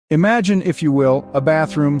Imagine, if you will, a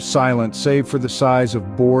bathroom silent save for the size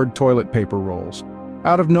of bored toilet paper rolls.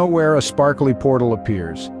 Out of nowhere, a sparkly portal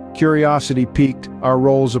appears. Curiosity piqued, our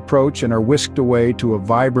rolls approach and are whisked away to a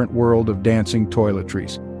vibrant world of dancing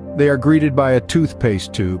toiletries. They are greeted by a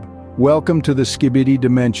toothpaste tube. Welcome to the Skibidi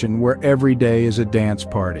Dimension, where every day is a dance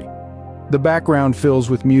party. The background fills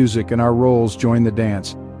with music and our rolls join the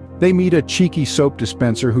dance. They meet a cheeky soap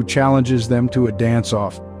dispenser who challenges them to a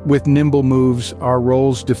dance-off. With nimble moves, our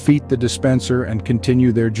rolls defeat the dispenser and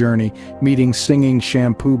continue their journey, meeting singing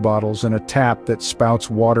shampoo bottles and a tap that spouts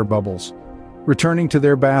water bubbles. Returning to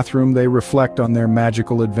their bathroom, they reflect on their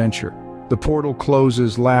magical adventure. The portal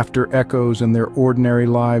closes, laughter echoes, and their ordinary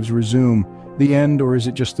lives resume. The end, or is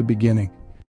it just the beginning?